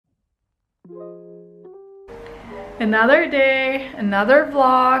Another day, another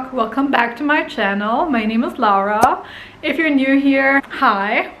vlog. Welcome back to my channel. My name is Laura. If you're new here,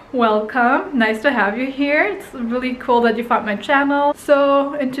 hi, welcome. Nice to have you here. It's really cool that you found my channel.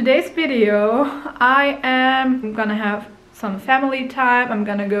 So in today's video, I am gonna have some family time. I'm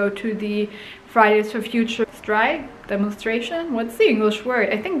gonna go to the Fridays for Future strike demonstration. What's the English word?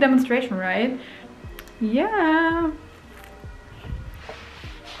 I think demonstration, right? Yeah.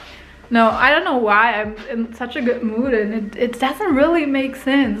 No, I don't know why I'm in such a good mood, and it doesn't really make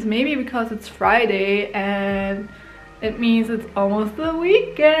sense. Maybe because it's Friday and it means it's almost the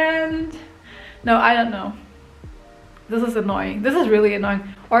weekend. No, I don't know. This is annoying. This is really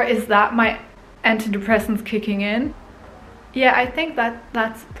annoying. Or is that my antidepressants kicking in? Yeah, I think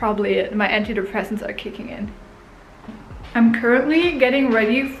that's probably it. My antidepressants are kicking in. I'm currently getting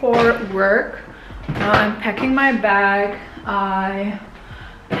ready for work. I'm packing my bag. I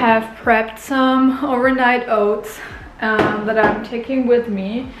have prepped some overnight oats that I'm taking with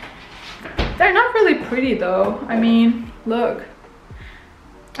me. They're not really pretty though. I mean, look,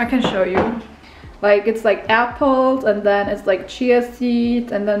 I can show you. Like, it's like apples, and then it's like chia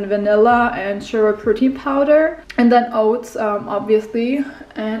seeds, and then vanilla and sugar protein powder, and then oats, obviously,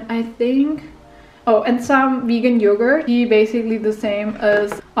 and I think, oh, and some vegan yogurt. Basically the same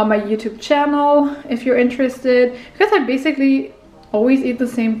as on my YouTube channel if you're interested, because I basically always eat the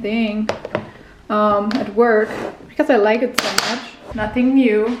same thing at work because I like it so much. Nothing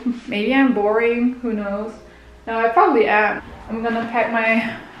new. Maybe I'm boring, who knows. No, I probably am. I'm gonna pack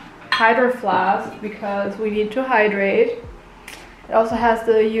my hydro flask because we need to hydrate. It also has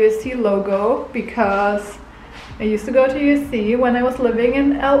the USC logo because I used to go to USC when I was living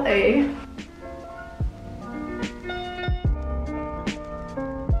in LA.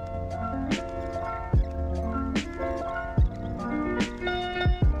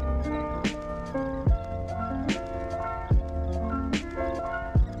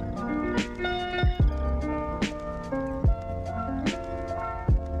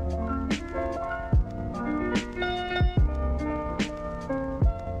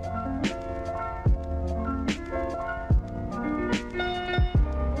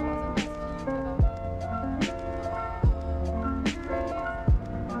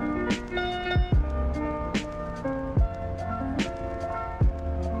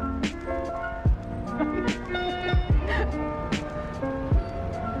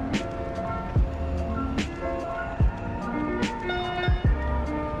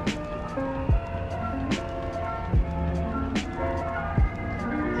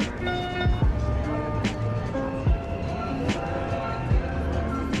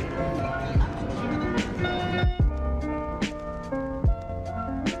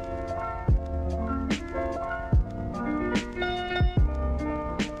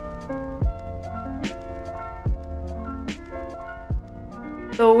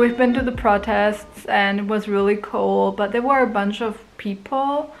 So we've been to the protests and it was really cool, but there were a bunch of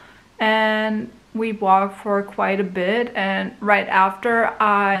people and we walked for quite a bit, and right after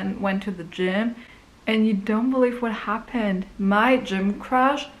I went to the gym, and you don't believe what happened. My gym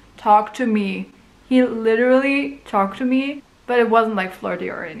crush talked to me. He literally talked to me, but it wasn't like flirty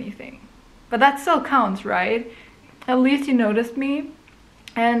or anything. But that still counts, right? At least he noticed me.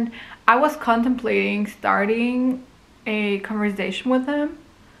 And I was contemplating starting a conversation with him.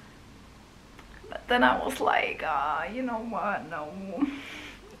 But then I was like, you know what, no.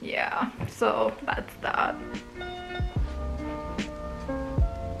 Yeah, so that's that.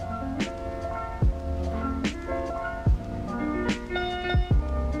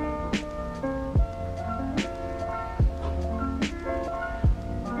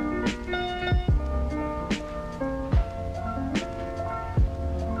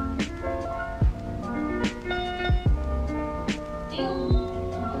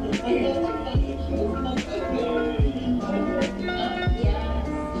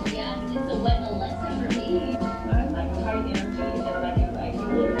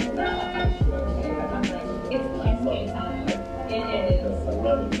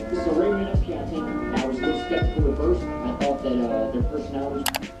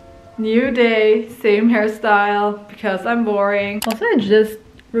 New day, same hairstyle because I'm boring. Also, I just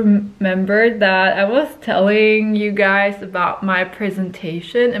remembered that I was telling you guys about my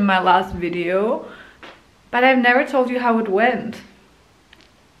presentation in my last video, but I've never told you how it went.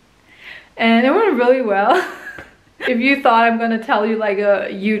 And it went really well. If you thought I'm gonna tell you like a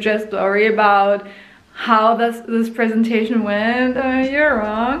huge story about how this presentation went, you're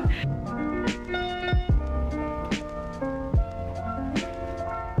wrong.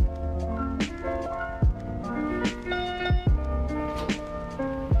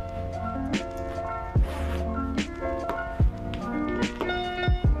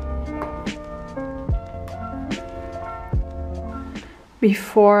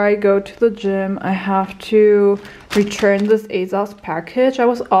 Before I go to the gym, I have to return this ASOS package. I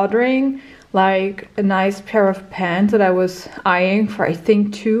was ordering like a nice pair of pants that I was eyeing for I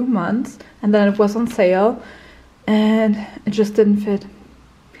think 2 months, and then it was on sale and it just didn't fit.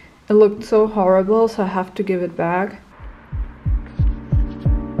 It looked so horrible, so I have to give it back.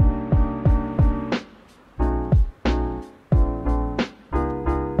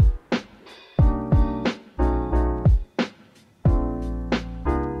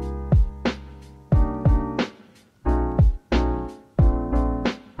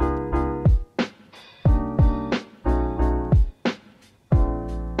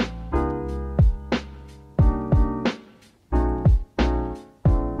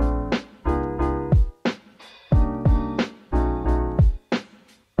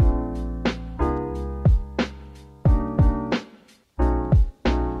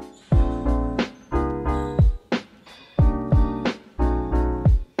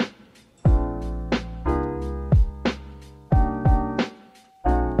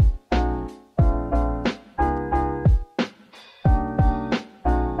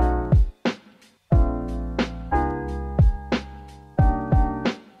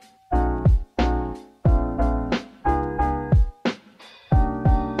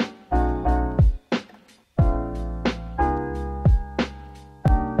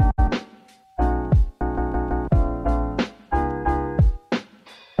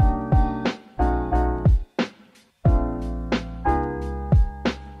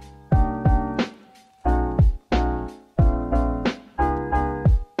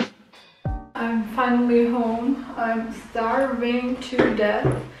 Finally home. I'm starving to death,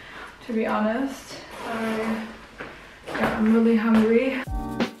 to be honest. I'm really hungry.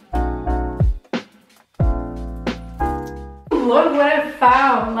 Look what I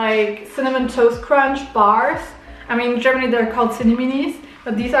found, like cinnamon toast crunch bars. I mean, in Germany they're called Cineminis,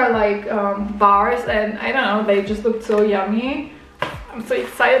 but these are like bars, and I don't know, they just look so yummy. I'm so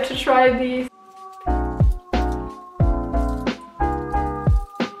excited to try these.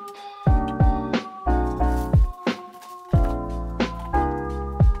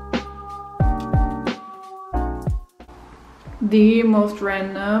 The most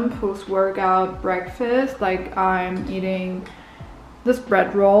random post-workout breakfast, like I'm eating this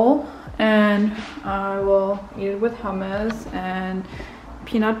bread roll and I will eat it with hummus and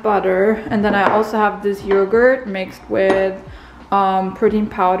peanut butter, and then I also have this yogurt mixed with protein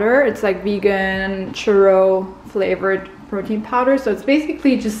powder. It's like vegan churro flavored protein powder, so it's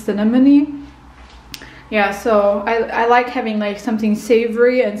basically just cinnamony. Yeah, so I like having like something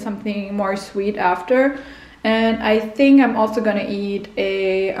savory and something more sweet after. And I think I'm also gonna eat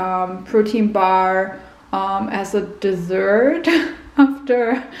a protein bar as a dessert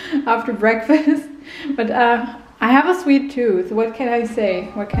after breakfast. But I have a sweet tooth. What can I say?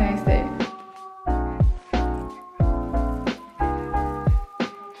 What can I say?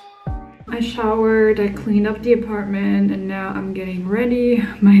 I showered, I cleaned up the apartment, and now I'm getting ready.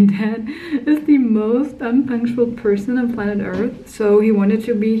 My dad is the most unpunctual person on planet Earth, so he wanted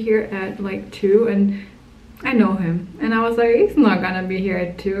to be here at like 2, and I know him, and I was like, he's not gonna be here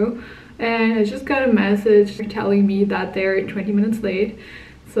at 2, and I just got a message telling me that they're 20 minutes late,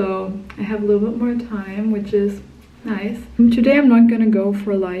 so I have a little bit more time, which is nice. Today I'm not gonna go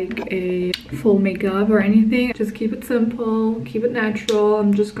for like a full makeup or anything, just keep it simple, keep it natural.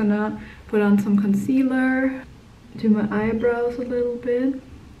 I'm just gonna put on some concealer, do my eyebrows a little bit,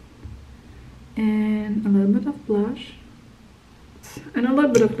 and a little bit of blush, and a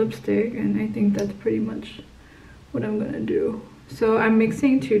little bit of lipstick, and I think that's pretty much what I'm gonna do. So I'm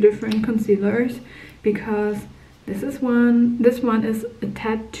mixing 2 different concealers because this one is a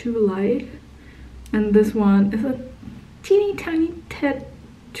tad too light, and this one is a teeny tiny tad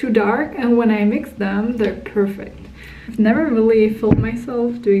too dark, and when I mix them, they're perfect. I've never really filmed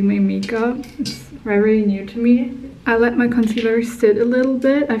myself doing my makeup. It's very new to me. I let my concealer sit a little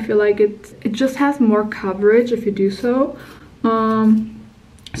bit. I feel like it just has more coverage if you do so.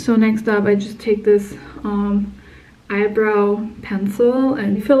 So next up, I just take this eyebrow pencil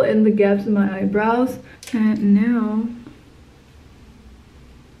and fill in the gaps in my eyebrows. And now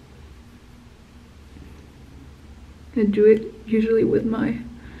I do it usually with my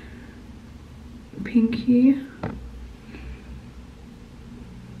pinky.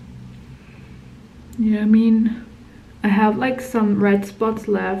 Yeah, I mean, I have like some red spots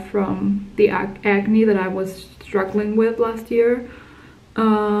left from the acne that I was struggling with last year.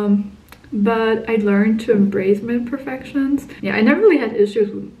 But I learned to embrace my imperfections. Yeah, I never really had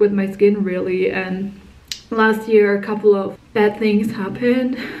issues with my skin really, and last year a couple of bad things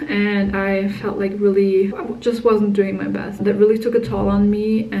happened and I felt like really, I just wasn't doing my best. That really took a toll on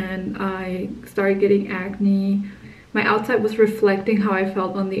me and I started getting acne. My outside was reflecting how I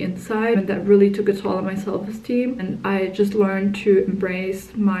felt on the inside, and that really took a toll on my self-esteem. And I just learned to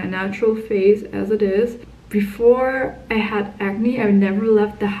embrace my natural face as it is. Before I had acne, I never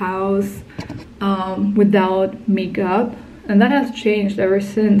left the house without makeup, and that has changed ever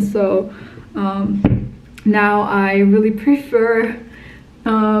since. So now I really prefer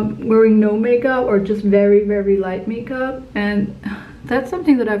wearing no makeup or just very light makeup, and that's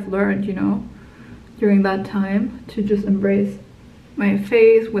something that I've learned, you know, during that time, to just embrace my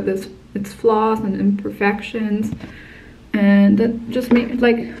face with its flaws and imperfections. And that just made,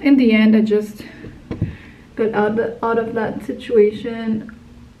 like, in the end I just got out of that situation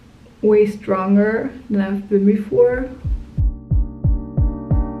way stronger than I've been before.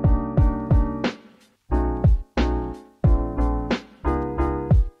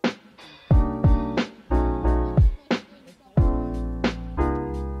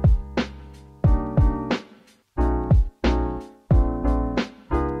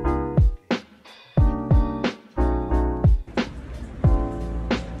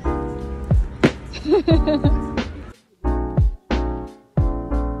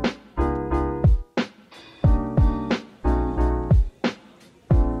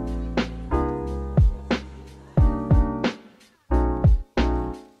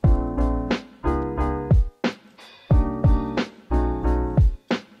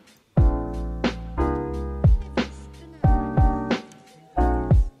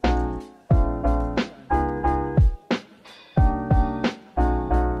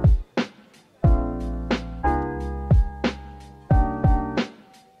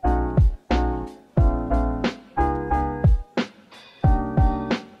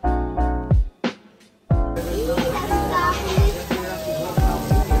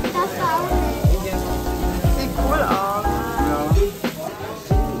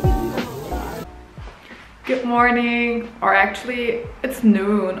 Good morning, or actually it's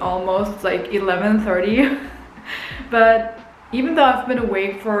noon almost, it's like 11:30. But even though I've been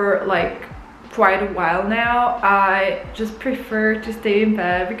awake for like quite a while now, I just prefer to stay in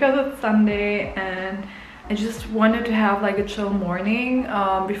bed because it's Sunday and I just wanted to have like a chill morning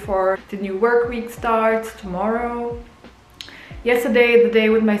before the new work week starts tomorrow. Yesterday, the day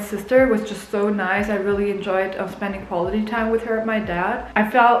with my sister was just so nice. I really enjoyed spending quality time with her and my dad. I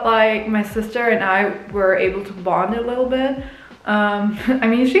felt like my sister and I were able to bond a little bit. I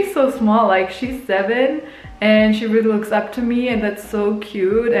mean, she's so small, like she's 7 and she really looks up to me, and that's so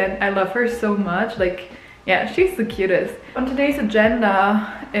cute and I love her so much. Like, yeah, she's the cutest. On today's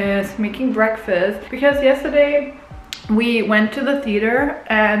agenda is making breakfast because yesterday we went to the theater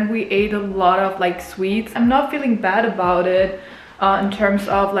and we ate a lot of like sweets. I'm not feeling bad about it in terms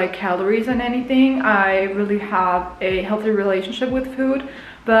of like calories and anything. I really have a healthy relationship with food,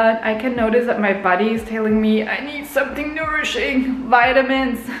 but I can notice that my body is telling me I need something nourishing,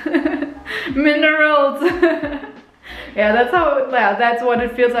 vitamins, minerals. Yeah, that's what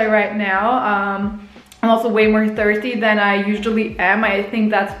it feels like right now. I'm also way more thirsty than I usually am. I think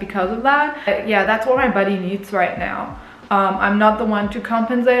that's because of that. Yeah, that's what my body needs right now. I'm not the one to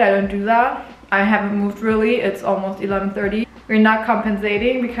compensate. I don't do that. I haven't moved really. It's almost 11:30. We're not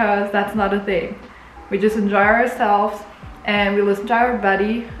compensating because that's not a thing. We just enjoy ourselves and we listen to our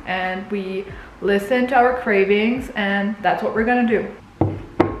body and we listen to our cravings, and that's what we're gonna do.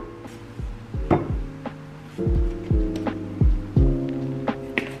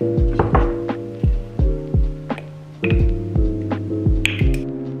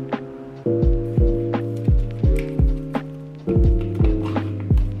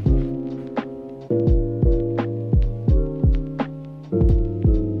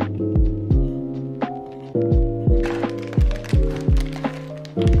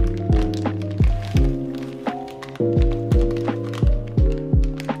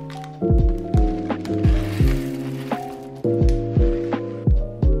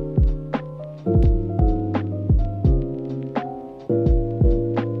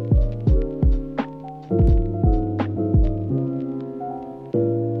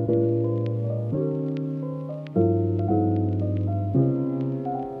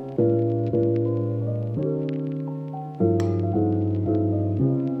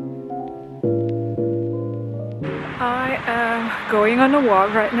 Going on a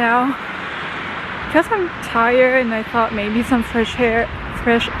walk right now because I'm tired and I thought maybe some fresh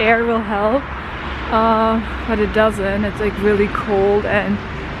air will help, but it doesn't. It's like really cold, and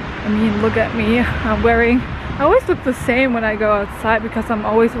I mean, look at me. I always look the same when I go outside because I'm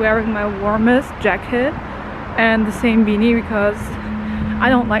always wearing my warmest jacket, and the same beanie because I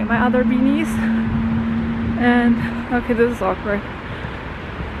don't like my other beanies. And okay, this is awkward.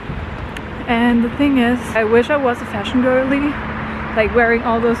 And the thing is, I wish I was a fashion girly, like wearing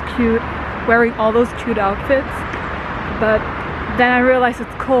all those cute outfits, but then I realize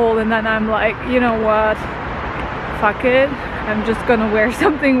it's cold, and then I'm like, you know what, fuck it, I'm just gonna wear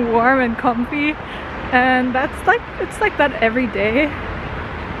something warm and comfy. And that's like, it's like that every day.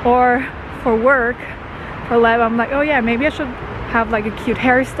 Or for work, for lab, I'm like, oh yeah, maybe I should have like a cute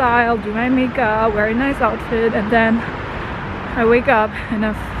hairstyle, do my makeup, wear a nice outfit, and then I wake up and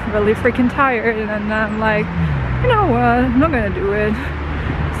I'm really freaking tired, and then I'm like, you know what, I'm not gonna do it.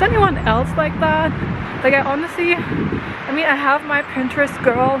 Is anyone else like that? Like, I honestly, I mean, I have my Pinterest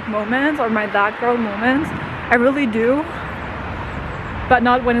girl moments or my that girl moments, I really do, but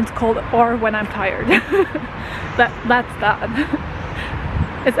not when it's cold or when I'm tired. That's that.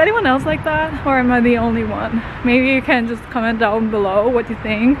 Is anyone else like that, or am I the only one? Maybe you can just comment down below what you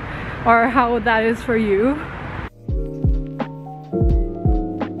think or how that is for you.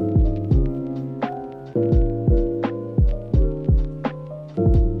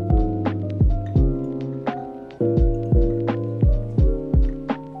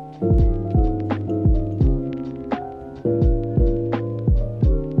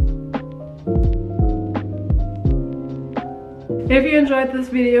 If you enjoyed this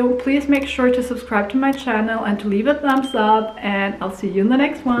video, please make sure to subscribe to my channel and to leave a thumbs up, and I'll see you in the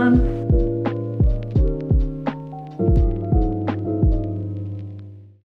next one.